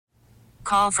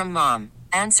Call from mom.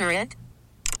 Answer it.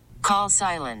 Call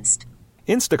silenced.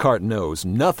 Instacart knows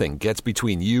nothing gets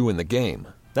between you and the game.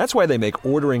 That's why they make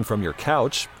ordering from your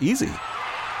couch easy.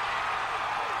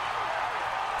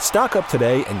 Stock up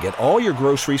today and get all your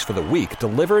groceries for the week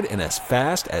delivered in as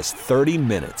fast as 30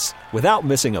 minutes without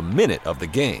missing a minute of the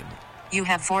game. You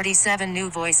have 47 new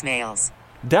voicemails.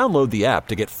 Download the app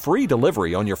to get free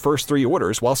delivery on your first 3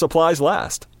 orders while supplies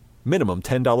last. Minimum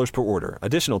 $10 per order.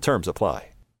 Additional terms apply.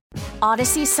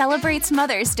 Odyssey celebrates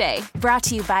Mother's Day, brought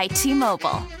to you by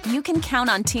T-Mobile. You can count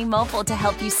on T-Mobile to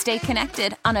help you stay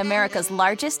connected on America's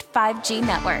largest 5G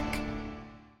network.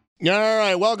 All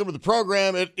right, welcome to the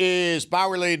program. It is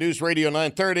Bauerle News Radio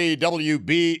 930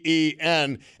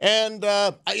 WBEN. And,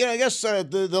 I guess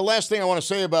the last thing I want to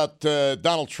say about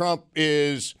Donald Trump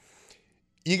is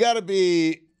you got to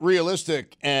be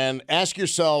realistic and ask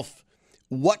yourself,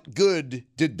 what good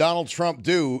did Donald Trump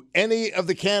do any of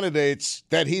the candidates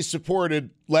that he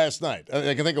supported last night?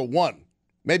 I can think of one,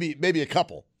 maybe a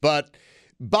couple. But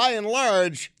by and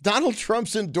large, Donald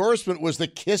Trump's endorsement was the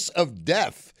kiss of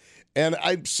death. And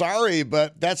I'm sorry,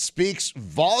 but that speaks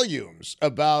volumes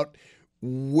about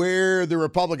where the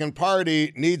Republican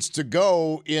Party needs to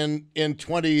go in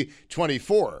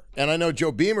 2024. And I know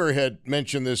Joe Beamer had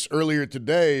mentioned this earlier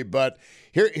today, but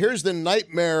here's the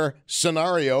nightmare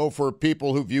scenario for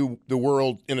people who view the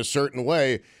world in a certain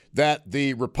way, that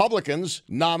the Republicans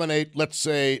nominate, let's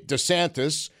say,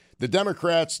 DeSantis, the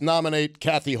Democrats nominate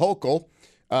Kathy Hochul,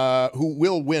 who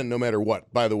will win no matter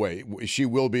what, by the way. She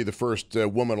will be the first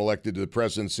woman elected to the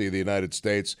presidency of the United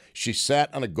States. She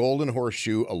sat on a golden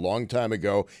horseshoe a long time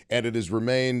ago, and it has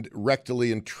remained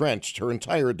rectally entrenched her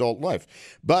entire adult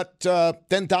life. But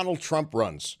then Donald Trump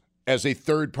runs as a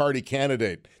third-party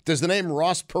candidate. Does the name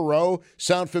Ross Perot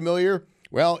sound familiar?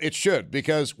 Well, it should,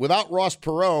 because without Ross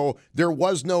Perot, there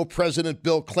was no President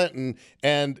Bill Clinton,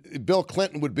 and Bill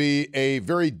Clinton would be a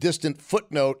very distant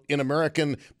footnote in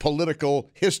American political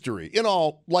history, in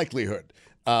all likelihood.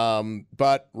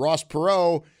 But Ross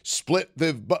Perot split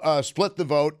the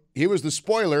vote. He was the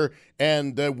spoiler,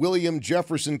 and William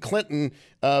Jefferson Clinton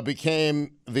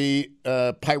became the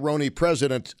Pyrrhonic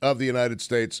president of the United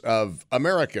States of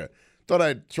America. Thought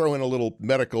I'd throw in a little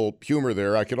medical humor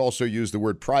there. I could also use the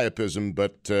word priapism,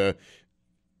 but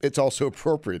it's also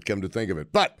appropriate, come to think of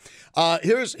it. But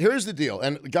here's the deal.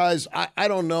 And guys, I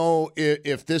don't know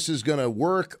if this is going to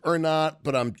work or not,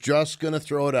 but I'm just going to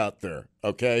throw it out there,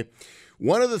 okay?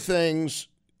 One of the things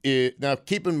is, now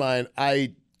keep in mind,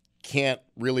 I can't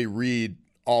really read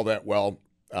all that well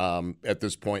at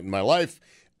this point in my life.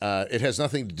 It has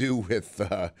nothing to do with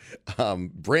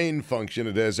brain function.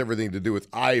 It has everything to do with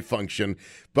eye function.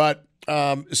 But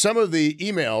some of the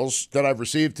emails that I've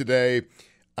received today,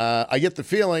 I get the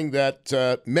feeling that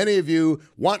many of you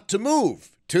want to move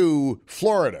to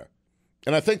Florida.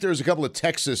 And I think there's a couple of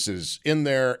Texases in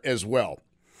there as well.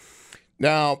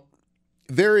 Now,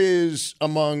 there is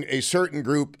among a certain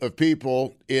group of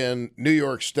people in New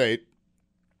York State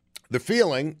the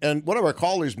feeling, and one of our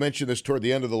callers mentioned this toward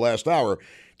the end of the last hour,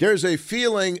 there's a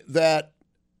feeling that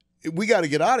we got to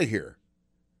get out of here.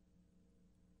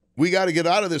 We got to get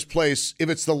out of this place if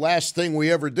it's the last thing we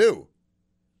ever do.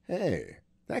 Hey,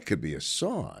 that could be a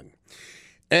song.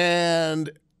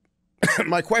 And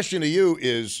my question to you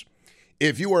is,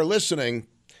 if you are listening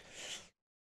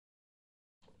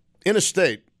in a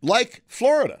state like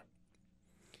Florida,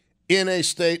 in a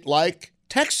state like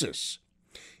Texas,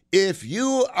 if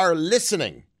you are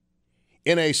listening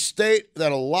in a state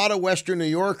that a lot of Western New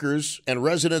Yorkers and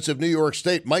residents of New York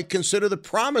State might consider the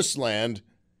promised land,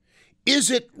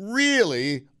 is it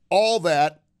really all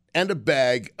that and a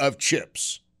bag of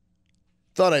chips?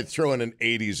 Thought I'd throw in an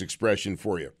 80s expression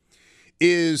for you.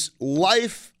 Is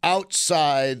life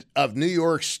outside of New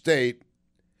York State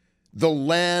the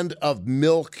land of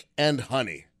milk and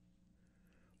honey?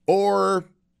 Or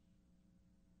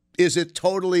is it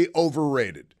totally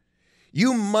overrated?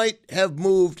 You might have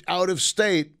moved out of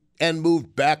state and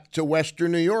moved back to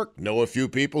Western New York. Know a few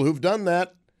people who've done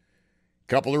that.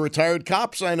 Couple of retired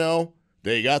cops I know.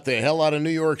 They got the hell out of New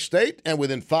York State, and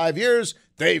within 5 years,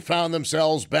 they found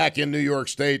themselves back in New York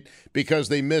State because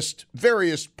they missed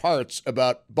various parts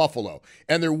about Buffalo.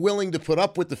 And they're willing to put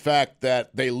up with the fact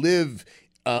that they live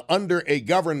under a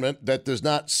government that does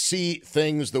not see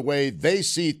things the way they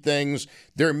see things.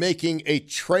 They're making a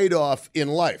trade-off in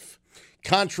life.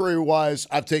 Contrary-wise,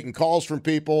 I've taken calls from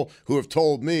people who have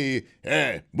told me,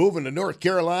 hey, moving to North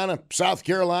Carolina, South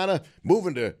Carolina,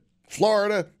 moving to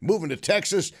Florida, moving to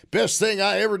Texas, best thing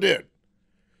I ever did.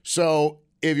 So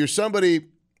if you're somebody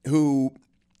who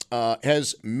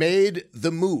has made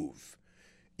the move,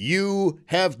 you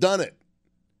have done it.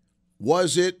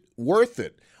 Was it worth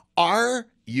it? Are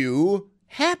you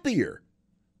happier?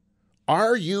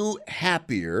 Are you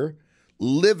happier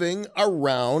living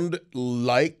around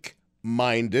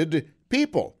like-minded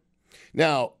people?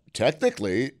 Now,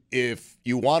 technically, if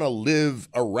you want to live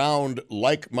around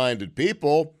like-minded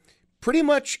people, pretty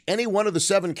much any one of the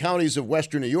 7 counties of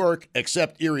Western New York,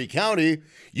 except Erie County,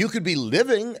 you could be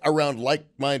living around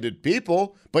like-minded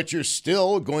people, but you're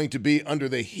still going to be under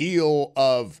the heel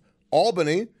of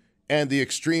Albany and the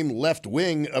extreme left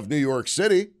wing of New York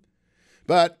City.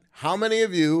 But how many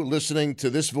of you listening to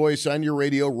this voice on your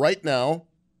radio right now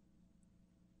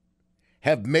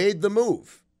have made the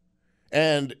move?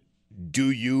 And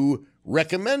do you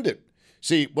recommend it?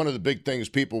 See, one of the big things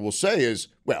people will say is,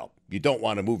 well, you don't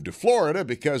want to move to Florida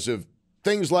because of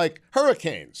things like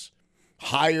hurricanes,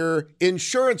 higher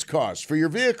insurance costs for your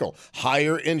vehicle,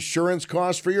 higher insurance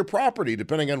costs for your property,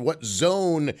 depending on what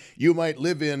zone you might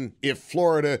live in if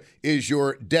Florida is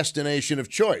your destination of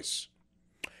choice.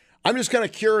 I'm just kind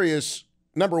of curious,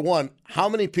 number one, how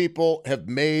many people have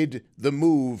made the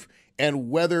move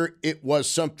and whether it was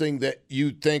something that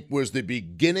you think was the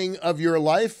beginning of your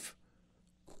life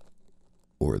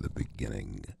or the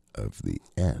beginning of the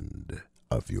end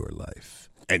of your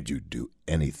life. And you'd do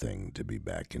anything to be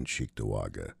back in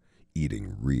Cheektowaga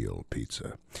eating real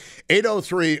pizza.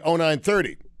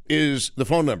 803-0930 is the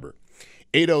phone number.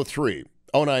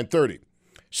 803-0930.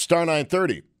 Star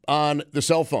 930 on the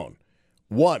cell phone.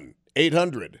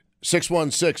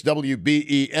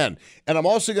 1-800-616-WBEN. And I'm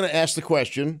also going to ask the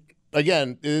question,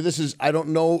 again, I don't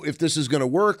know if this is going to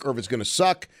work or if it's going to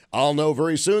suck. I'll know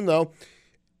very soon, though.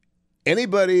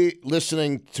 Anybody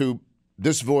listening to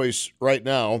this voice right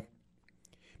now,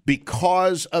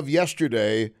 because of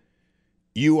yesterday,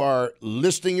 you are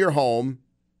listing your home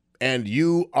and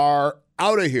you are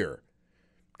out of here.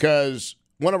 Because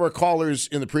one of our callers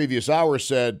in the previous hour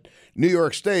said New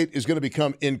York State is going to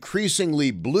become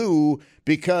increasingly blue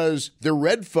because the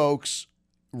red folks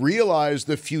realize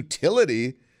the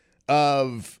futility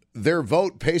of their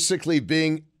vote basically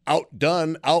being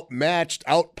outdone, outmatched,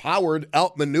 outpowered,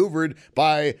 outmaneuvered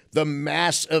by the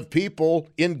mass of people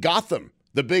in Gotham,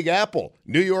 the Big Apple,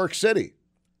 New York City.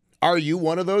 Are you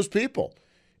one of those people?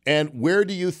 And where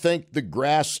do you think the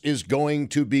grass is going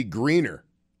to be greener?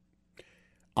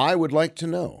 I would like to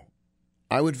know.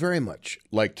 I would very much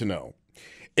like to know.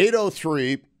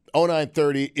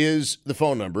 803-0930 is the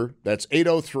phone number. That's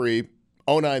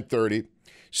 803-0930.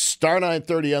 Star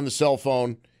 930 on the cell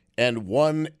phone and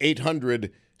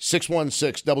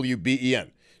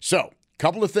 1-800-616-WBEN. So, a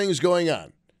couple of things going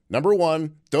on. Number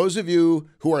one, those of you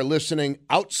who are listening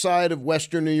outside of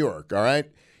Western New York, all right,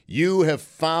 you have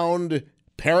found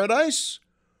paradise?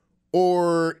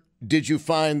 Or did you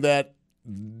find that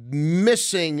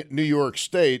missing New York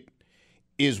State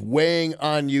is weighing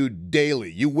on you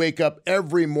daily? You wake up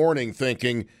every morning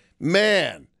thinking,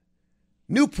 man,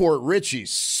 Newport Richie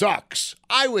sucks.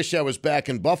 I wish I was back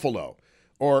in Buffalo.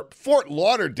 Or Fort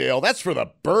Lauderdale, that's for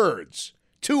the birds.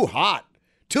 Too hot.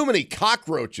 Too many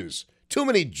cockroaches. Too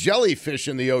many jellyfish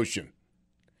in the ocean.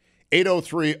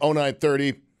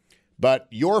 803-0930. But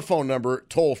your phone number,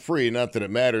 toll free, not that it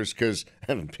matters because I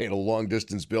haven't paid a long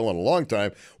distance bill in a long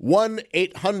time,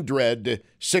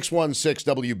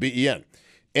 1-800-616-WBEN.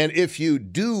 And if you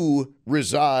do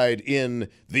reside in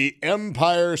the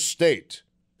Empire State,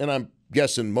 and I'm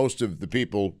guessing most of the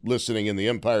people listening in the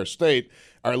Empire State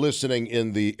are listening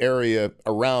in the area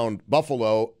around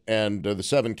Buffalo and the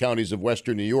 7 counties of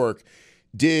Western New York,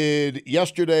 did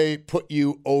yesterday put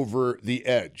you over the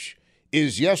edge?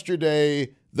 Is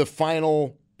yesterday the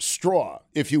final straw,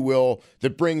 if you will,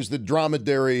 that brings the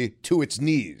dromedary to its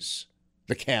knees?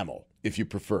 The camel, if you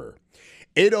prefer.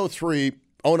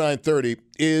 803-0930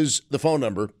 is the phone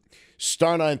number.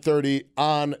 Star 930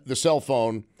 on the cell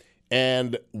phone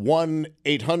and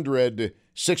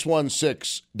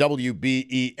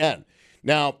 1-800-616-WBEN.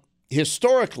 Now,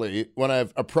 historically, when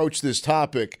I've approached this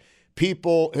topic,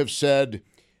 people have said,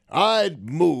 I'd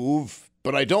move,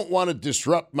 but I don't want to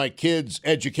disrupt my kids'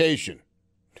 education.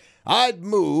 I'd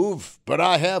move, but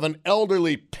I have an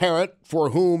elderly parent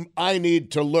for whom I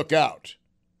need to look out.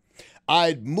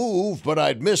 I'd move, but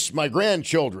I'd miss my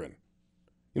grandchildren.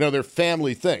 You know, they're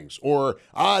family things. Or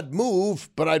I'd move,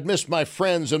 but I'd miss my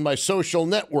friends and my social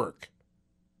network.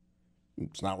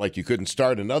 It's not like you couldn't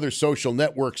start another social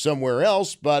network somewhere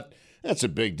else, but that's a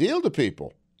big deal to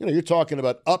people. You know, you're talking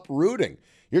about uprooting.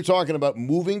 You're talking about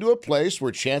moving to a place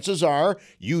where chances are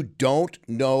you don't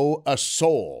know a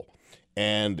soul.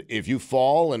 And if you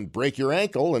fall and break your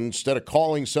ankle, instead of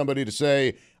calling somebody to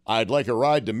say, I'd like a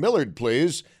ride to Millard,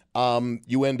 please,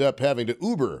 you end up having to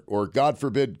Uber or, God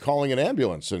forbid, calling an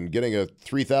ambulance and getting a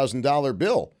 $3,000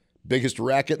 bill Biggest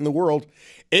racket in the world.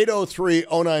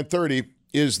 803-0930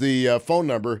 is the phone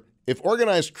number. If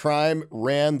organized crime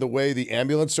ran the way the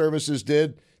ambulance services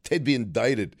did, they'd be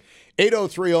indicted.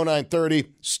 803-0930,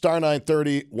 star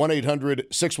 930,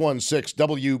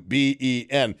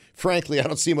 1-800-616-WBEN. Frankly, I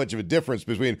don't see much of a difference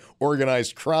between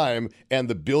organized crime and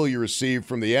the bill you receive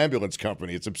from the ambulance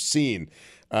company. It's obscene.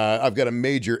 I've got a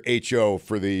major HO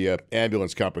for the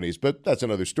ambulance companies, but that's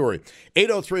another story.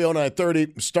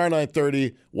 803-0930, star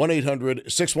 930,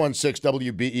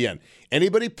 1-800-616-WBEN.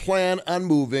 Anybody plan on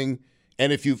moving?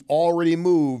 And if you've already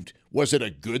moved, was it a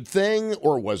good thing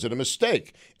or was it a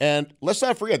mistake? And let's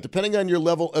not forget, depending on your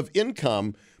level of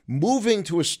income, moving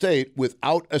to a state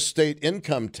without a state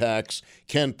income tax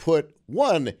can put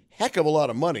one heck of a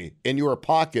lot of money in your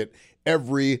pocket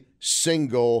every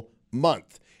single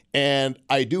month. And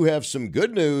I do have some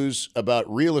good news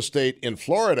about real estate in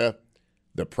Florida.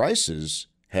 The prices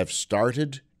have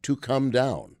started to come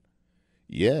down.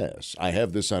 Yes, I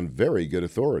have this on very good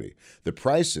authority. The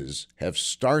prices have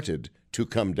started to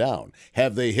come down.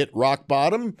 Have they hit rock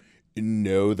bottom?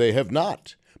 No, they have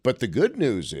not. But the good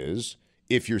news is,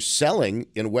 if you're selling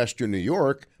in Western New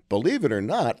York, believe it or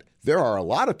not, there are a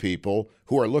lot of people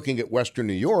who are looking at Western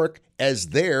New York as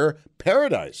their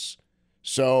paradise.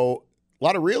 So a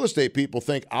lot of real estate people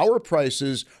think our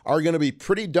prices are going to be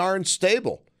pretty darn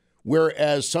stable,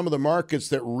 whereas some of the markets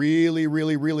that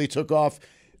really took off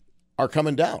are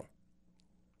coming down.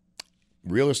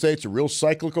 Real estate's a real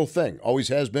cyclical thing. Always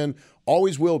has been,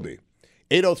 always will be.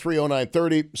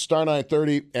 803-0930, star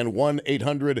 930, and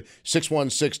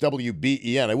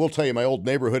 1-800-616-WBEN. I will tell you, my old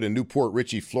neighborhood in Newport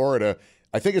Richey, Florida,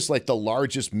 I think it's like the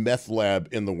largest meth lab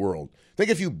in the world. I think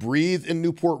if you breathe in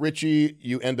Newport Richey,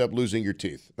 you end up losing your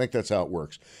teeth. I think that's how it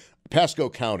works. Pasco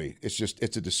County, it's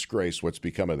a disgrace what's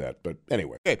become of that. But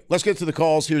anyway, okay, let's get to the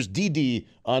calls. Here's DD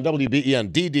on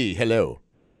WBEN. DD, hello.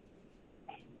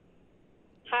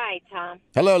 Hi, Tom.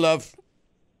 Hello, love.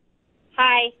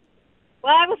 Hi.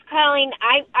 Well, I was calling.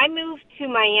 I moved to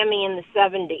Miami in the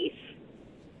 70s.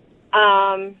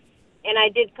 And I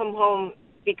did come home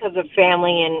because of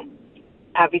family and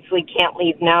obviously can't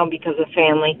leave now because of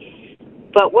family.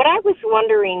 But what I was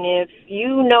wondering if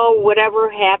you know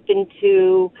whatever happened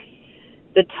to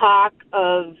the talk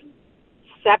of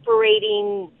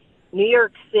separating New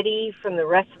York City from the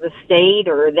rest of the state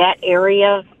or that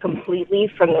area completely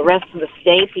from the rest of the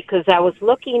state, because I was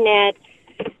looking at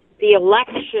the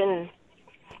election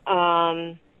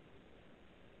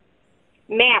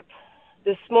map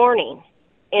this morning,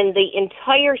 and the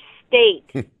entire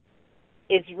state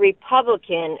is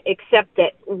Republican except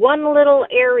that one little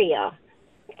area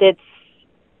that's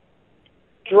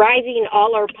driving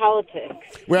all our politics.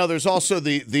 Well, there's also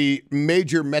the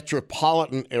major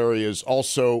metropolitan areas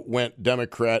also went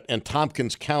Democrat, and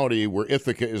Tompkins County, where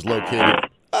Ithaca is located,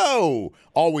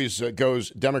 always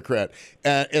goes Democrat.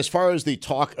 As far as the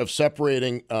talk of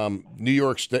separating New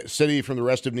York City from the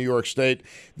rest of New York State,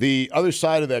 the other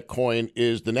side of that coin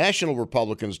is the national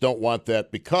Republicans don't want that,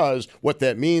 because what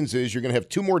that means is you're going to have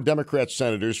 2 more Democrat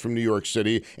senators from New York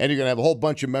City, and you're going to have a whole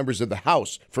bunch of members of the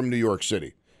House from New York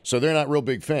City. So they're not real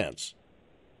big fans.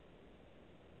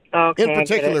 Okay, in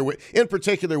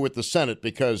particular with the Senate,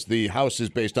 because the House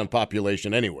is based on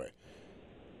population anyway.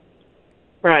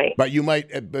 Right. But you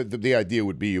might, the idea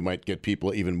would be you might get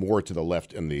people even more to the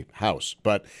left in the House.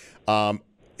 But on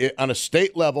a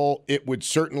state level, it would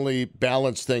certainly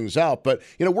balance things out. But,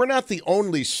 we're not the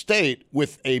only state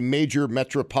with a major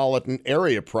metropolitan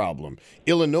area problem.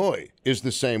 Illinois is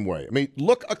the same way. I mean,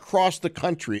 look across the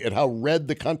country at how red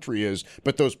the country is,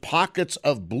 but those pockets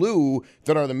of blue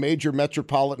that are the major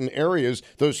metropolitan areas,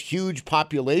 those huge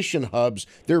population hubs,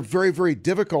 they're very, very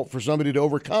difficult for somebody to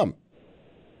overcome.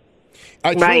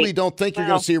 I truly don't think you're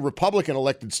going to see a Republican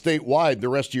elected statewide the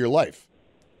rest of your life.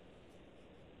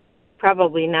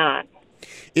 Probably not.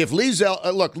 If Lee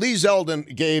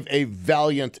Zeldin gave a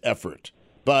valiant effort,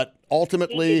 but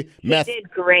ultimately he did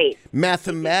great.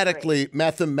 Mathematically,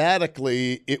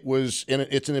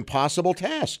 it's an impossible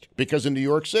task because in New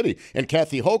York City. And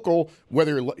Kathy Hochul,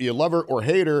 whether you love her or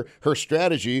hate her, her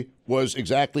strategy was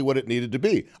exactly what it needed to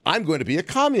be. I'm going to be a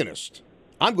communist.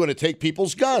 I'm going to take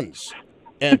people's guns.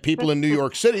 And people in New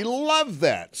York City love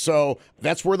that. So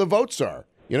that's where the votes are.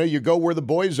 You go where the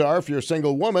boys are. If you're a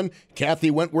single woman,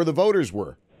 Kathy went where the voters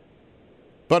were.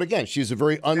 But again, she's a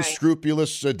very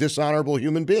unscrupulous, dishonorable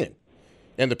human being.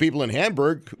 And the people in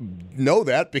Hamburg know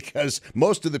that because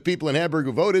most of the people in Hamburg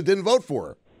who voted didn't vote for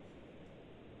her.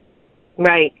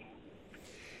 Right.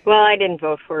 Well, I didn't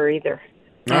vote for her either.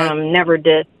 Never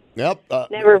did. Yep.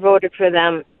 Never voted for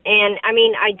them. And, I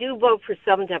mean, I do vote for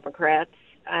some Democrats.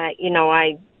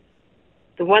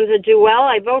 The the ones that do well,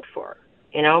 I vote for.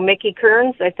 You know, Mickey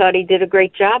Kearns, I thought he did a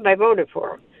great job. I voted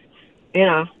for him. You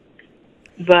know,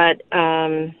 but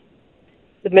the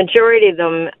majority of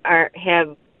them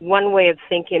have one way of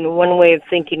thinking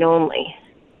only.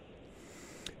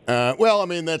 Well, I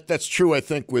mean, that's true, I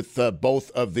think, with both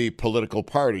of the political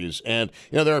parties. And,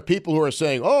 you know, there are people who are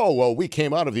saying, oh, well, we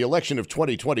came out of the election of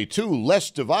 2022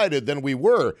 less divided than we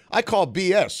were. I call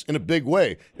BS in a big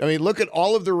way. I mean, look at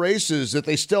all of the races that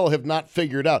they still have not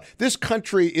figured out. This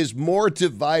country is more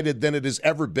divided than it has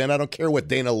ever been. I don't care what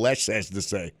Dana Loesch has to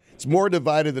say. It's more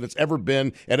divided than it's ever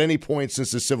been at any point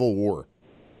since the Civil War.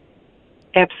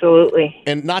 Absolutely.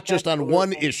 And not just on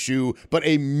one issue, but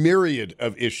a myriad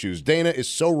of issues. Dana is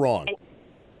so wrong.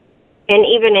 And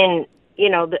even in, you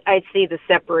know, I see the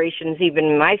separations even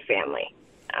in my family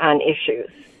on issues,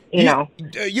 you know.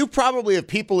 You probably have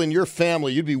people in your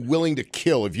family you'd be willing to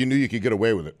kill if you knew you could get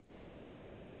away with it.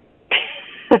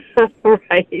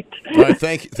 Right. All right,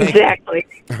 thank you. Exactly.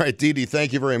 All right, Dee Dee,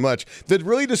 thank you very much. The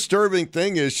really disturbing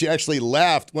thing is she actually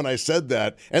laughed when I said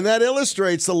that, and that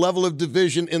illustrates the level of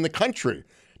division in the country.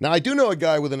 Now, I do know a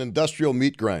guy with an industrial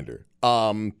meat grinder,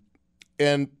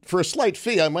 and for a slight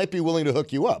fee, I might be willing to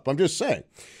hook you up. I'm just saying.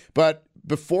 But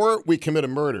before we commit a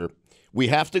murder, we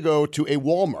have to go to a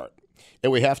Walmart,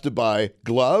 and we have to buy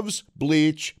gloves,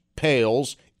 bleach,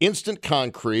 pails, instant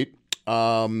concrete.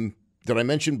 Did I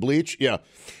mention bleach? Yeah.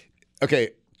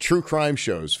 Okay, true crime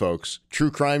shows, folks.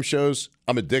 True crime shows.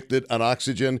 I'm addicted on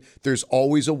oxygen. There's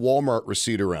always a Walmart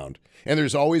receipt around. And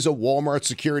there's always a Walmart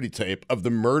security tape of the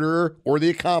murderer or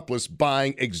the accomplice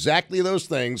buying exactly those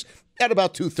things at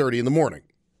about 2:30 in the morning.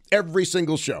 Every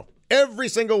single show. Every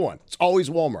single one. It's always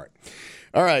Walmart.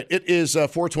 All right, it is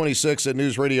 4:26 at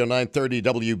News Radio 930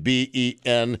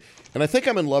 WBEN. And I think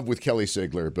I'm in love with Kelly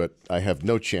Sigler, but I have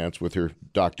no chance with her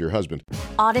doctor husband.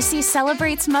 Odyssey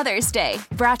celebrates Mother's Day,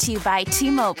 brought to you by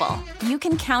T-Mobile. You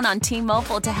can count on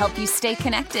T-Mobile to help you stay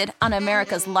connected on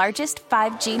America's largest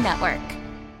 5G network.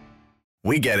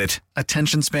 We get it.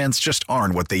 Attention spans just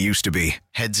aren't what they used to be.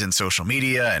 Heads in social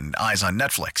media and eyes on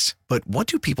Netflix. But what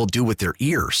do people do with their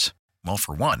ears? Well,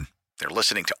 for one, they're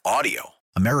listening to audio.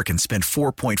 Americans spend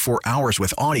 4.4 hours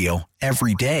with audio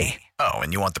every day. Oh,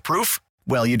 and you want the proof?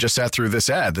 Well, you just sat through this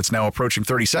ad that's now approaching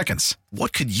 30 seconds.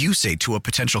 What could you say to a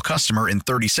potential customer in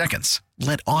 30 seconds?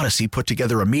 Let Odyssey put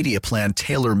together a media plan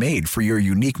tailor-made for your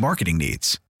unique marketing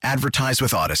needs. Advertise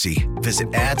with Odyssey.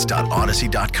 Visit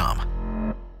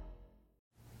ads.odyssey.com.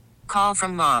 Call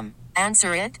from mom.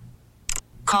 Answer it.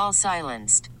 Call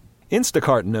silenced.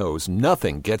 Instacart knows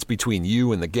nothing gets between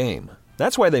you and the game.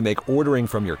 That's why they make ordering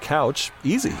from your couch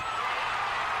easy.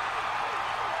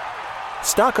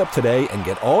 Stock up today and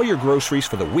get all your groceries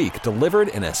for the week delivered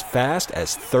in as fast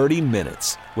as 30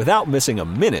 minutes without missing a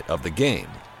minute of the game.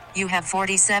 You have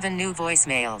 47 new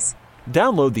voicemails.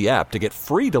 Download the app to get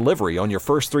free delivery on your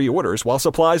first 3 orders while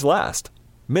supplies last.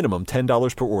 Minimum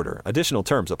 $10 per order. Additional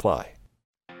terms apply.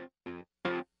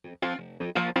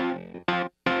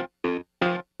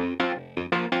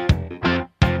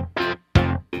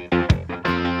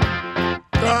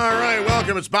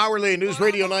 It's Bauerle, News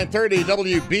Radio 930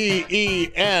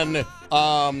 WBEN.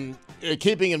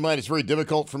 Keeping in mind, it's very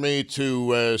difficult for me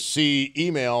to see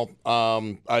email.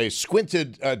 I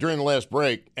squinted during the last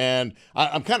break, and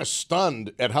I'm kind of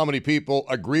stunned at how many people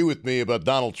agree with me about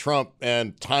Donald Trump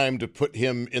and time to put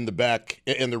him in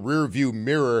the rear view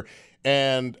mirror.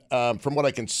 And from what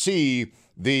I can see,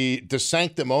 the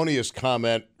DeSanctimonious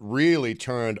comment really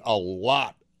turned a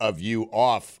lot of you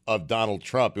off of Donald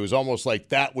Trump. It was almost like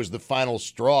that was the final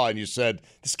straw, and you said,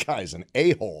 this guy's an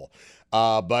a-hole.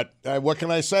 But what can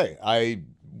I say? I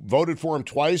voted for him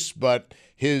twice, but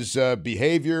his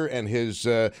behavior and his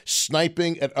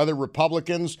sniping at other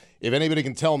Republicans, if anybody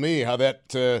can tell me how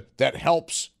that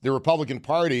helps the Republican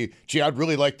Party, gee, I'd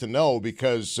really like to know,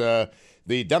 because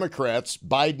the Democrats,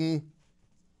 Biden,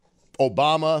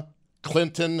 Obama,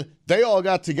 Clinton, they all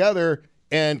got together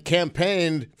and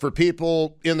campaigned for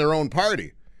people in their own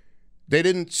party. They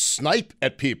didn't snipe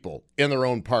at people in their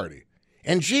own party.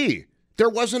 And gee, there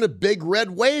wasn't a big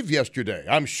red wave yesterday.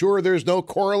 I'm sure there's no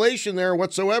correlation there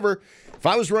whatsoever. If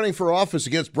I was running for office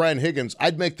against Brian Higgins,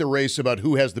 I'd make the race about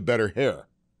who has the better hair.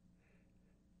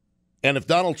 And if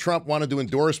Donald Trump wanted to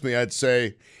endorse me, I'd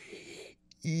say,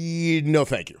 no,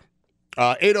 thank you.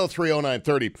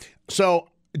 8030930. So,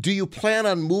 do you plan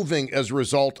on moving as a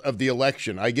result of the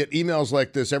election? I get emails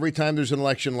like this every time there's an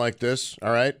election like this,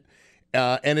 all right?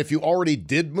 And if you already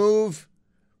did move,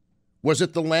 was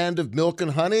it the land of milk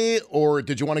and honey, or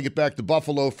did you want to get back to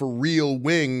Buffalo for real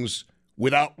wings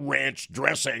without ranch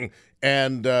dressing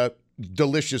and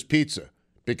delicious pizza?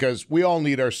 because we all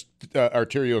need our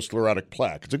arteriosclerotic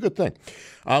plaque. It's a good thing.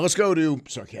 Let's go to,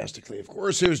 sarcastically, of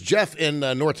course, here's Jeff in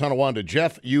North Tonawanda.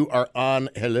 Jeff, you are on.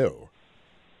 Hello.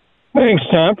 Thanks,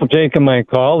 Tom, for taking my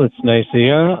call. It's nice of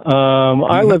you.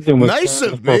 I lived in Wisconsin. Nice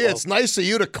of me. It's nice of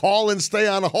you to call and stay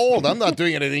on hold. I'm not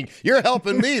doing anything. You're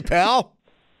helping me, pal.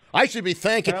 I should be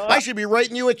thanking. I should be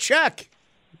writing you a check.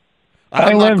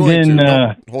 I'm not going to.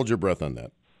 Don't hold your breath on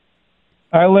that.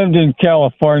 I lived in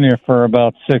California for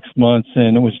about 6 months,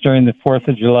 and it was during the 4th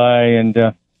of July. And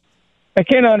I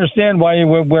can't understand why you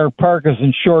would wear parkas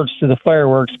and shorts to the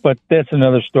fireworks, but that's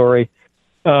another story.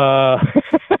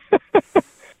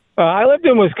 I lived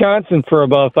in Wisconsin for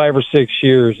about 5 or 6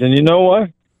 years, and you know what?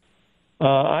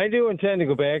 I do intend to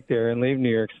go back there and leave New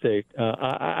York State.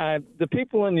 The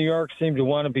people in New York seem to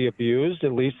want to be abused,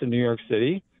 at least in New York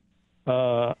City.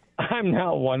 I'm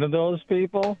not one of those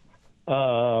people,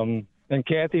 and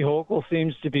Kathy Hochul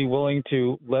seems to be willing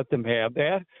to let them have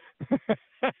that.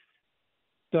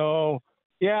 So,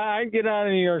 yeah, I get out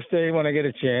of New York State when I get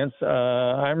a chance.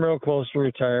 I'm real close to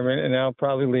retirement, and I'll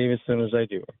probably leave as soon as I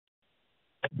do.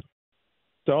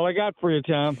 That's all I got for you,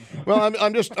 Tom. Well,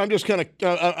 I'm just kind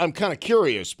of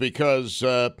curious because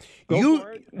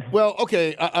Well,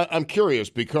 okay, I'm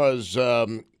curious because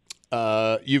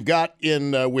you've got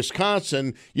in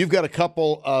Wisconsin, you've got a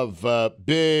couple of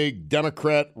big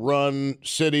Democrat-run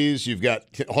cities. You've got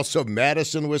also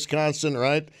Madison, Wisconsin,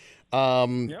 right?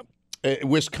 Yep.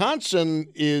 Wisconsin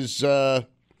is,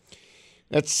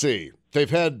 let's see. They've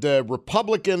had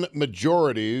Republican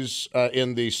majorities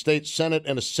in the state Senate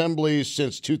and Assembly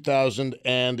since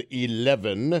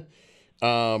 2011.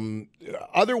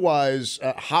 Otherwise,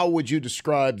 how would you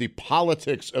describe the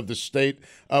politics of the state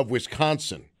of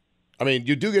Wisconsin? I mean,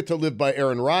 you do get to live by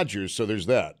Aaron Rodgers, so there's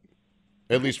that,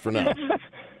 at least for now.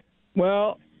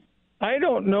 Well, I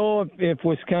don't know if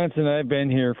Wisconsin, I've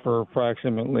been here for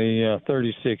approximately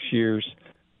 36 years.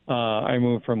 I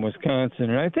moved from Wisconsin,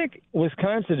 and I think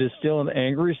Wisconsin is still an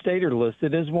angry state or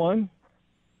listed as one.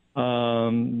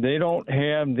 They don't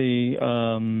have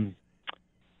the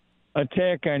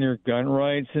attack on your gun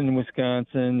rights in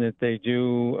Wisconsin that they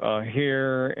do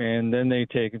here, and then they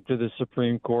take it to the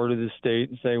Supreme Court of the state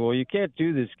and say, well, you can't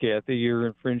do this, Kathy. You're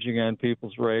infringing on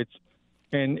people's rights.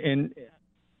 And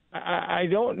I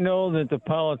don't know that the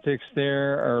politics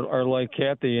there are like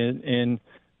Kathy in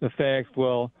the fact,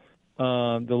 well,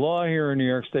 the law here in New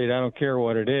York State, I don't care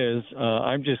what it is.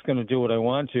 I'm just going to do what I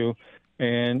want to.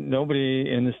 And nobody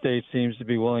in the state seems to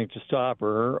be willing to stop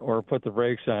her or put the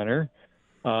brakes on her.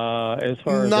 As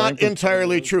far as not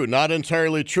entirely true. Not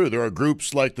entirely true. There are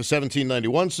groups like the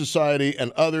 1791 Society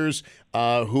and others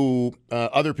who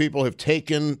other people have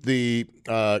taken the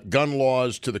gun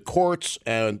laws to the courts,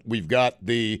 and we've got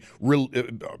the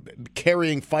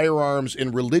carrying firearms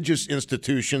in religious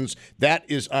institutions. That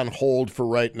is on hold for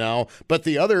right now. But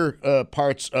the other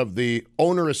parts of the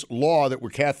onerous law that were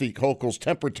Kathy Hochul's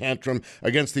temper tantrum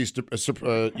against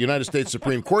the United States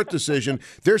Supreme Court decision,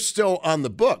 they're still on the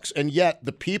books. And yet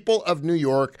the people of New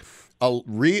York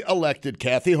re-elected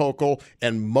Kathy Hochul,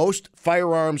 and most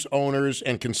firearms owners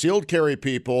and concealed carry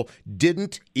people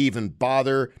didn't even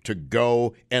bother to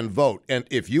go and vote. And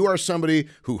if you are somebody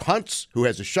who hunts, who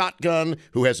has a shotgun,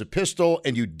 who has a pistol,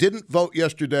 and you didn't vote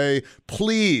yesterday,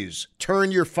 please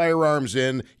turn your firearms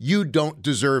in. You don't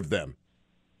deserve them.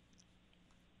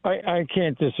 I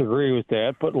can't disagree with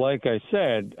that, but like I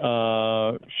said,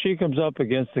 she comes up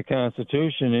against the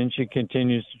Constitution, and she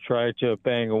continues to try to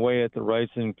bang away at the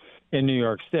rights in New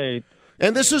York State.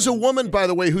 And this is a woman, by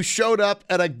the way, who showed up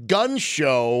at a gun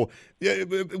show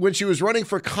when she was running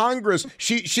for Congress.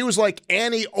 She was like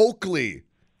Annie Oakley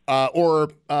or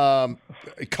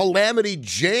Calamity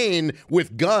Jane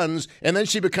with guns, and then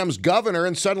she becomes governor,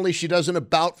 and suddenly she does an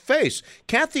about-face.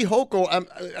 Kathy Hochul,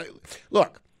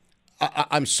 look,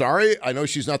 I'm sorry. I know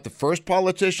she's not the first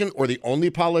politician or the only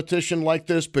politician like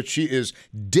this, but she is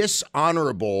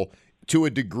dishonorable to a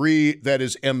degree that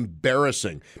is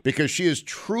embarrassing, because she is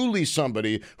truly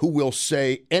somebody who will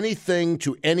say anything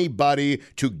to anybody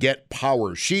to get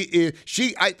power.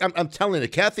 I'm telling you,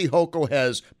 Kathy Hochul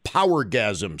has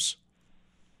powergasms.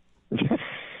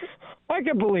 I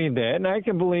can believe that, and I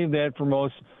can believe that for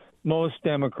most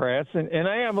Democrats, and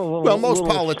I have a little most little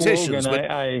politicians, slogan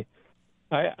but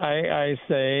I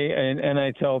say, and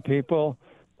I tell people,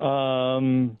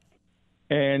 and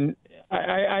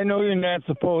I know you're not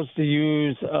supposed to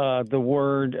use the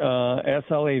word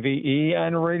SLAVE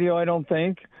on the radio, I don't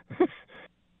think,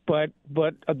 but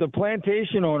the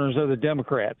plantation owners are the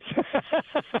Democrats.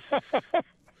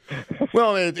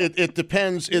 Well, it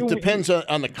depends. It depends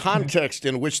on the context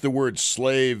in which the word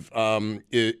slave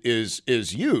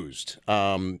is used.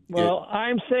 I'm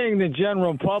saying the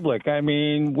general public. I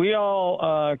mean, we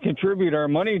all contribute our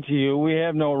money to you. We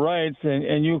have no rights,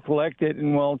 and you collect it.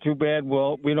 And well, too bad.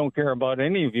 Well, we don't care about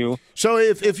any of you. So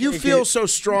if you feel so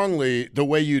strongly the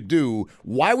way you do,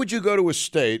 why would you go to a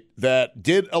state that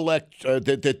did elect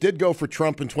that did go for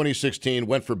Trump in 2016,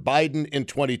 went for Biden in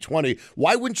 2020?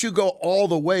 Why wouldn't you go all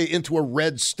the way into a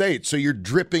red state so you're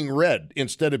dripping red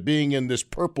instead of being in this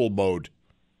purple mode?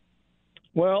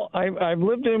 Well, I've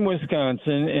lived in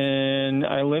Wisconsin, and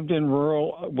I lived in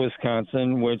rural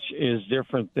Wisconsin, which is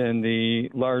different than the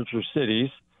larger cities.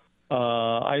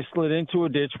 I slid into a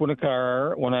ditch with a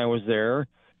car when I was there,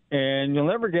 and you'll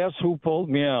never guess who pulled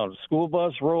me out. A school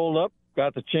bus rolled up,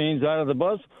 got the chains out of the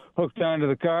bus, hooked onto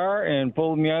the car, and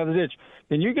pulled me out of the ditch.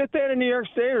 Can you get that in New York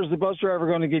State, or is the bus driver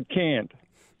going to get canned?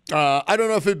 I don't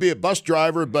know if it'd be a bus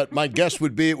driver, but my guess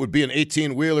would be it would be an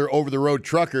 18-wheeler over-the-road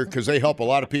trucker because they help a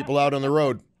lot of people out on the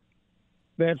road.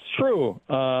 That's true,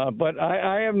 but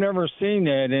I have never seen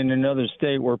that in another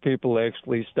state where people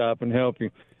actually stop and help you.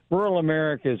 Rural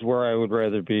America is where I would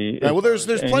rather be. Well, there's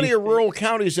plenty of rural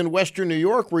counties in western New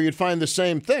York where you'd find the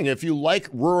same thing. If you like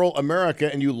rural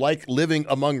America and you like living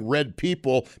among red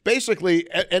people, basically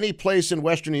any place in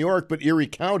western New York but Erie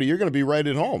County, you're going to be right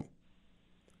at home.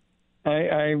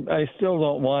 I still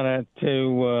don't want it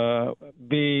to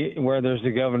be where there's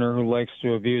a governor who likes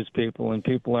to abuse people and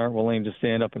people aren't willing to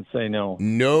stand up and say no.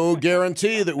 No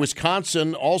guarantee that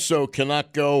Wisconsin also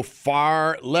cannot go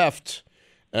far left.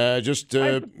 Just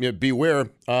beware.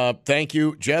 Thank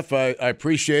you, Jeff. I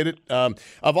appreciate it. Of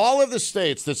all of the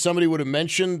states that somebody would have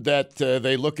mentioned that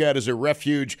they look at as a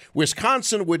refuge,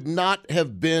 Wisconsin would not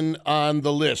have been on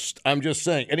the list. I'm just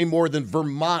saying, any more than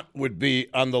Vermont would be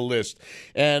on the list.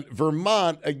 And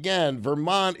Vermont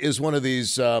is one of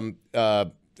these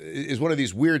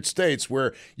weird states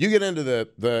where you get into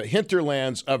the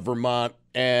hinterlands of Vermont,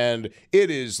 and it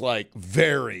is like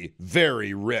very,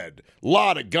 very red. A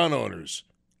lot of gun owners.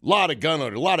 A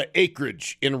lot of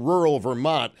acreage in rural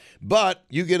Vermont, but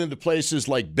you get into places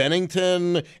like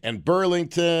Bennington and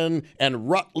Burlington and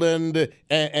Rutland,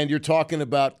 and you're talking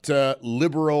about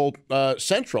liberal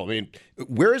central. I mean,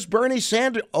 where is Bernie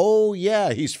Sanders? Oh,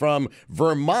 yeah, he's from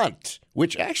Vermont,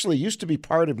 which actually used to be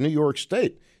part of New York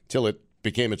State till it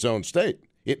became its own state.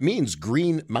 It means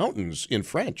green mountains in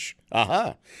French.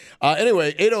 Aha.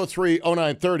 Anyway,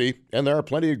 803-0930, and there are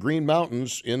plenty of green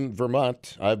mountains in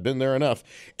Vermont. I've been there enough.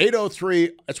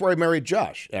 803, that's where I married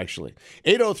Josh, actually.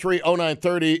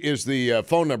 803-0930 is the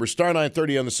phone number, star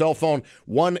 930 on the cell phone,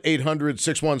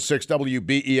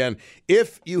 1-800-616-WBEN.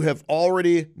 If you have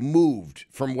already moved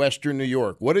from Western New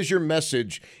York, what is your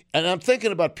message? And I'm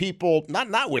thinking about people,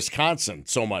 not Wisconsin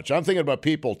so much. I'm thinking about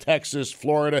people, Texas,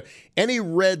 Florida, any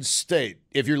red state.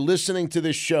 If you're listening to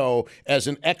this show as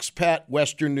an expat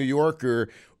Western New Yorker,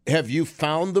 have you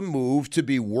found the move to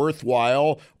be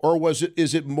worthwhile, or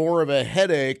is it more of a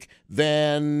headache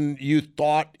than you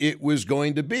thought it was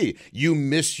going to be? You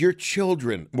miss your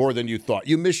children more than you thought.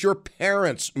 You miss your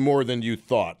parents more than you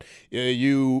thought.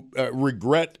 You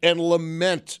regret and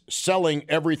lament selling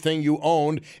everything you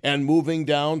owned and moving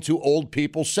down to Old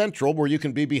People Central, where you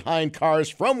can be behind cars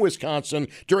from Wisconsin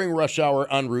during rush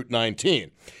hour on Route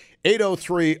 19.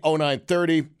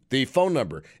 803-0930, the phone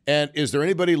number. And is there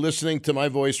anybody listening to my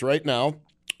voice right now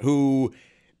who,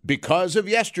 because of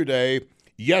yesterday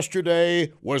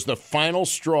was the final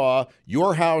straw,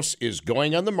 your house is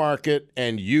going on the market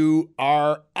and you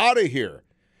are out of here?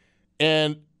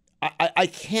 And I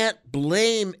can't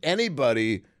blame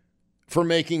anybody for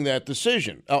making that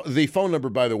decision. The phone number,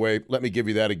 by the way, let me give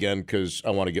you that again because I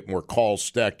want to get more calls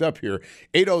stacked up here.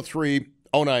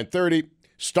 803-0930.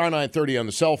 Star 930 on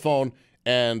the cell phone,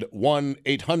 and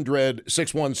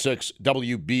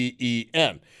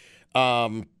 1-800-616-WBEN.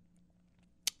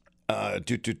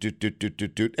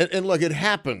 And look, it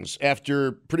happens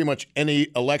after pretty much any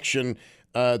election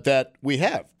that we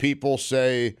have. People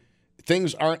say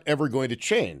things aren't ever going to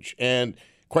change. And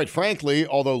quite frankly,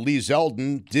 although Lee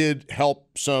Zeldin did help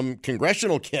some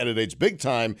congressional candidates big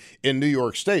time in New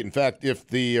York State. In fact, if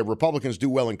the Republicans do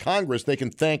well in Congress, they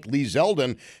can thank Lee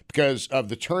Zeldin because of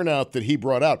the turnout that he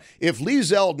brought out. If Lee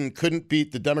Zeldin couldn't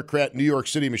beat the Democrat New York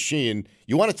City machine,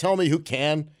 you want to tell me who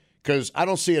can? Because I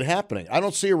don't see it happening. I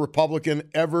don't see a Republican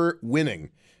ever winning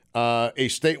a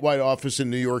statewide office in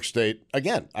New York State.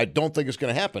 Again, I don't think it's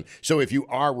going to happen. So if you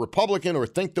are Republican or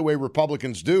think the way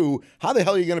Republicans do, how the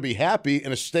hell are you going to be happy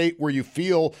in a state where you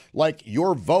feel like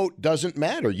your vote doesn't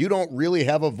matter? You don't really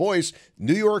have a voice.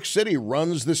 New York City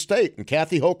runs the state, and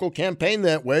Kathy Hochul campaigned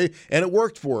that way, and it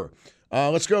worked for her.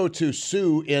 Let's go to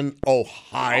Sue in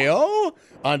Ohio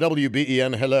on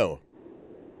WBEN. Hello.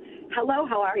 Hello,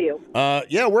 how are you?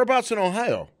 Yeah, whereabouts in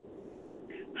Ohio?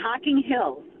 Hocking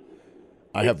Hills.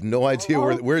 I have no idea.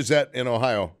 Where's that in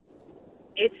Ohio?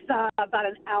 It's about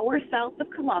an hour south of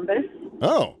Columbus.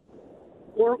 Oh.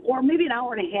 Or maybe an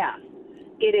hour and a half.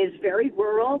 It is very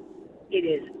rural. It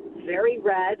is very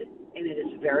red, and it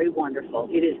is very wonderful.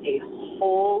 It is a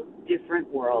whole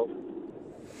different world.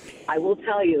 I will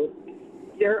tell you,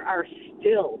 there are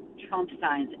still Trump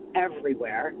signs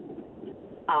everywhere.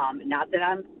 Not that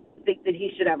I think that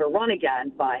he should ever run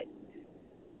again, but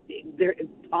they're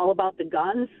all about the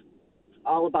guns,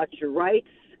 all about your rights,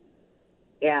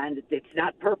 and it's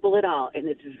not purple at all, and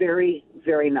it's very,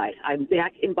 very nice. I'm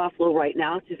back in Buffalo right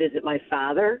now to visit my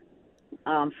father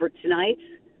for tonight,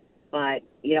 but,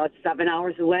 it's 7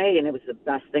 hours away, and it was the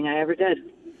best thing I ever did.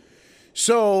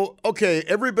 So, okay,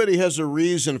 everybody has a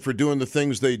reason for doing the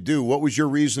things they do. What was your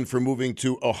reason for moving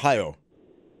to Ohio?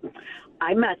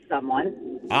 I met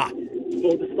someone.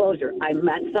 Full disclosure, I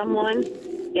met someone,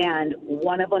 and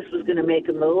one of us was going to make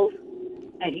a move,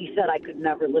 and he said I could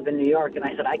never live in New York, and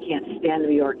I said I can't stand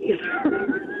New York either.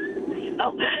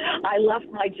 So I left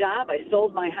my job, I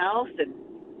sold my house, and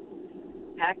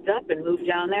packed up and moved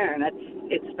down there, and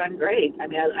it's been great. I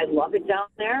mean, I love it down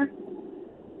there.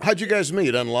 How'd you guys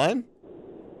meet? Online?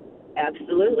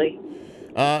 Absolutely.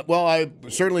 Well, I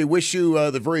certainly wish you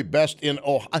the very best in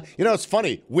Ohio. It's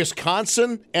funny.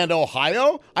 Wisconsin and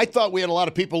Ohio? I thought we had a lot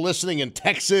of people listening in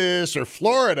Texas or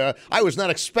Florida. I was not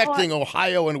expecting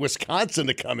Ohio and Wisconsin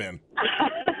to come in.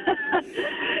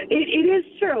 It is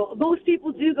true. Most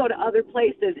people do go to other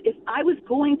places. If I was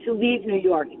going to leave New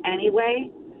York anyway,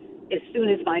 as soon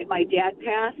as my dad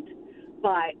passed,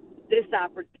 but this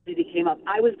opportunity came up,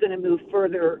 I was going to move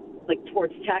further,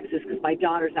 towards Texas, because my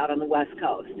daughter's out on the West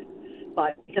Coast.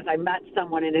 But because I met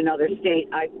someone in another state,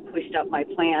 I pushed up my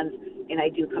plans, and I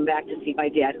do come back to see my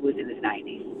dad, who was in his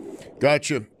 90s.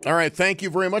 Gotcha. All right. Thank you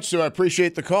very much, Sue. I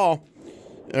appreciate the call.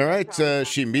 All right.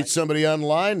 She meets somebody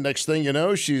online. Next thing you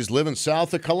know, she's living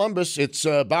south of Columbus. It's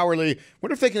Bowerly.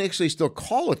 Wonder if they can actually still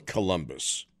call it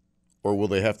Columbus, or will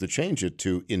they have to change it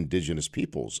to Indigenous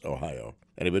Peoples, Ohio?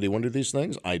 Anybody wonder these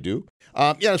things? I do.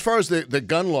 As far as the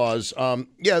gun laws,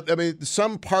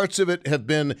 some parts of it have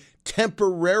been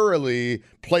temporarily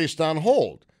placed on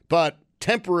hold, but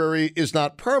temporary is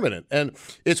not permanent. And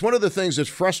it's one of the things that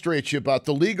frustrates you about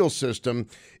the legal system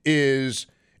is,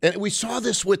 and we saw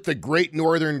this with the Great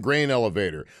Northern Grain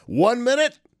Elevator. 1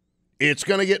 minute, it's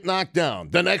going to get knocked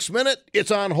down. The next minute,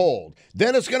 it's on hold.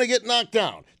 Then it's going to get knocked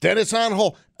down. Then it's on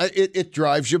hold. It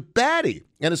drives you batty.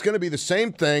 And it's going to be the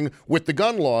same thing with the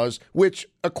gun laws, which,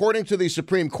 according to the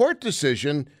Supreme Court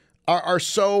decision, are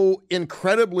so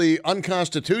incredibly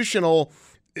unconstitutional.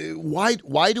 Why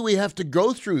do we have to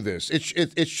go through this?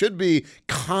 It should be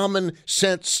common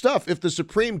sense stuff. If the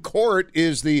Supreme Court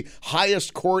is the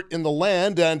highest court in the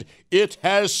land and it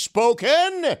has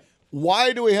spoken,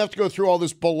 why do we have to go through all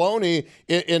this baloney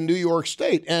in New York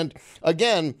State? And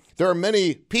again, there are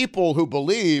many people who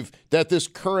believe that this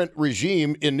current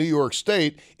regime in New York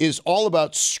State is all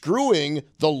about screwing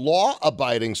the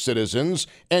law-abiding citizens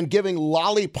and giving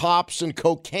lollipops and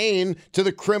cocaine to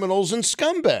the criminals and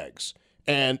scumbags.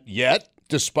 And yet,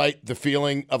 despite the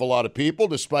feeling of a lot of people,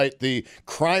 despite the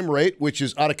crime rate, which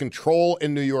is out of control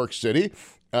in New York City,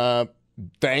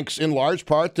 thanks in large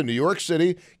part to New York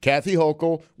City, Kathy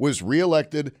Hochul was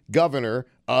reelected governor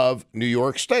of New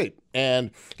York State.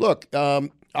 And look,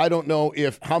 I don't know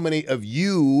how many of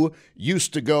you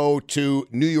used to go to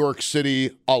New York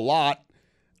City a lot.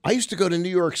 I used to go to New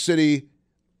York City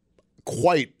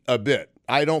quite a bit.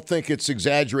 I don't think it's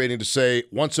exaggerating to say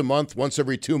once a month, once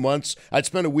every 2 months, I'd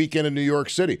spend a weekend in New York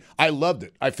City. I loved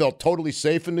it. I felt totally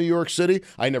safe in New York City.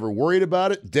 I never worried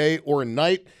about it, day or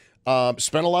night.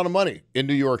 Spent a lot of money in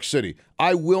New York City.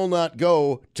 I will not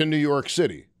go to New York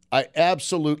City. I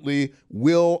absolutely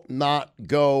will not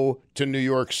go to New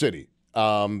York City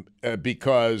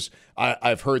because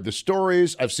I've heard the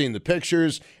stories, I've seen the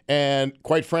pictures, and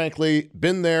quite frankly,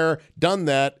 been there, done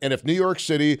that. And if New York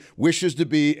City wishes to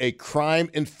be a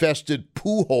crime-infested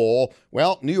poo hole,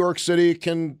 well, New York City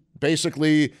can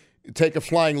basically take a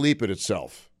flying leap at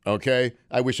itself. Okay?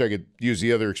 I wish I could use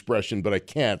the other expression, but I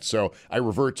can't, so I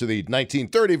revert to the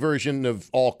 1930 version of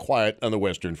All Quiet on the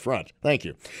Western Front. Thank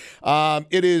you.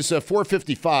 It is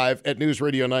 4:55 at News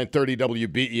Radio 930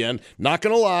 WBEN. Not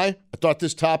going to lie, I thought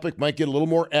this topic might get a little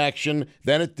more action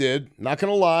than it did. Not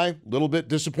going to lie, a little bit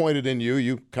disappointed in you.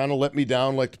 You kind of let me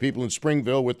down like the people in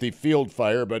Springville with the field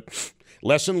fire, but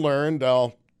lesson learned.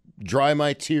 I'll dry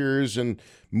my tears and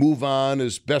move on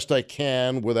as best I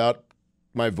can without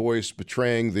my voice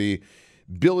betraying the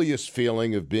bilious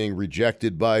feeling of being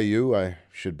rejected by you. I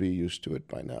should be used to it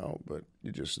by now, but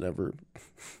you just never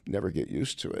get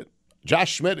used to it.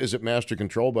 Josh Schmidt is at Master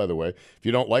Control, by the way. If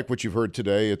you don't like what you've heard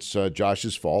today, it's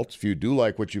Josh's fault. If you do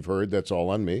like what you've heard, that's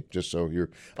all on me, just so you're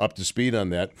up to speed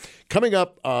on that. Coming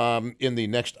up in the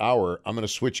next hour, I'm going to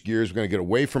switch gears. We're going to get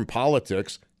away from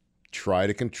politics. Try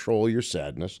to control your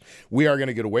sadness. We are going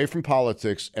to get away from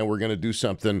politics, and we're going to do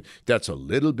something that's a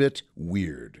little bit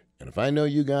weird. And if I know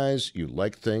you guys, you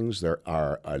like things that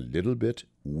are a little bit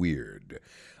weird.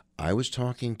 I was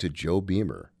talking to Joe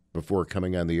Beamer before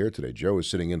coming on the air today. Joe is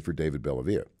sitting in for David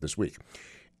Bellavia this week.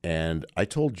 And I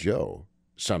told Joe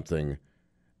something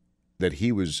that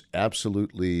he was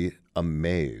absolutely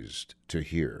amazed to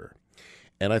hear.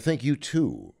 And I think you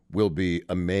too will be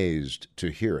amazed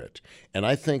to hear it. And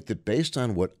I think that based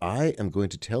on what I am going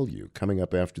to tell you coming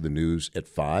up after the news at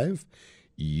 5,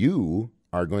 you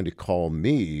are going to call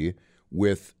me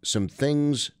with some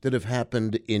things that have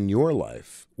happened in your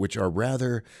life, which are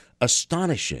rather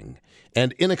astonishing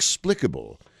and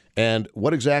inexplicable. And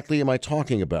what exactly am I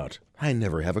talking about? I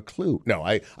never have a clue. No,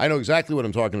 I know exactly what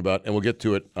I'm talking about, and we'll get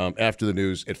to it after the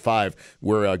news at 5.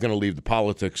 We're going to leave the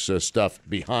politics stuff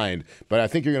behind, but I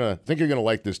think you're gonna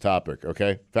like this topic.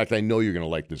 Okay? In fact, I know you're gonna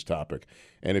like this topic,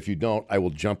 and if you don't, I will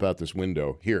jump out this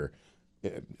window here,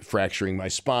 fracturing my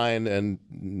spine and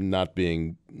not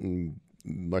being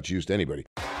much use to anybody.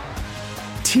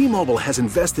 T-Mobile has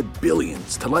invested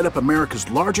billions to light up America's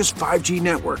largest 5G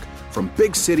network, from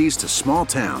big cities to small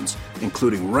towns,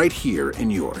 including right here in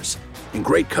yours. And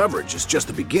great coverage is just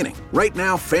the beginning. Right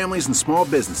now, families and small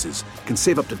businesses can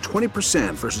save up to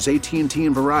 20% versus AT&T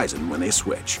and Verizon when they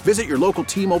switch. Visit your local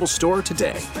T-Mobile store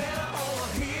today.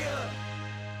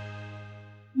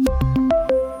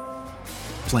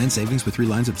 Plan savings with 3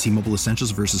 lines of T-Mobile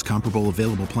Essentials versus comparable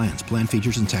available plans. Plan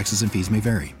features and taxes and fees may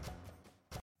vary.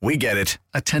 We get it.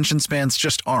 Attention spans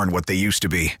just aren't what they used to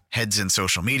be. Heads in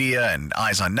social media and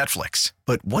eyes on Netflix.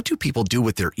 But what do people do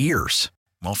with their ears?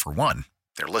 Well, for one,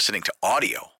 they're listening to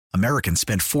audio. Americans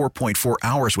spend 4.4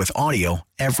 hours with audio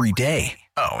every day.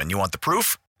 Oh, and you want the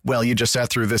proof? Well, you just sat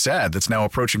through this ad that's now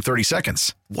approaching 30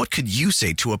 seconds. What could you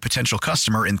say to a potential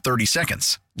customer in 30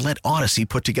 seconds? Let Odyssey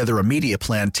put together a media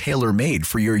plan tailor-made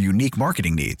for your unique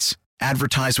marketing needs.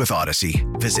 Advertise with Odyssey.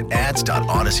 Visit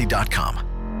ads.odyssey.com.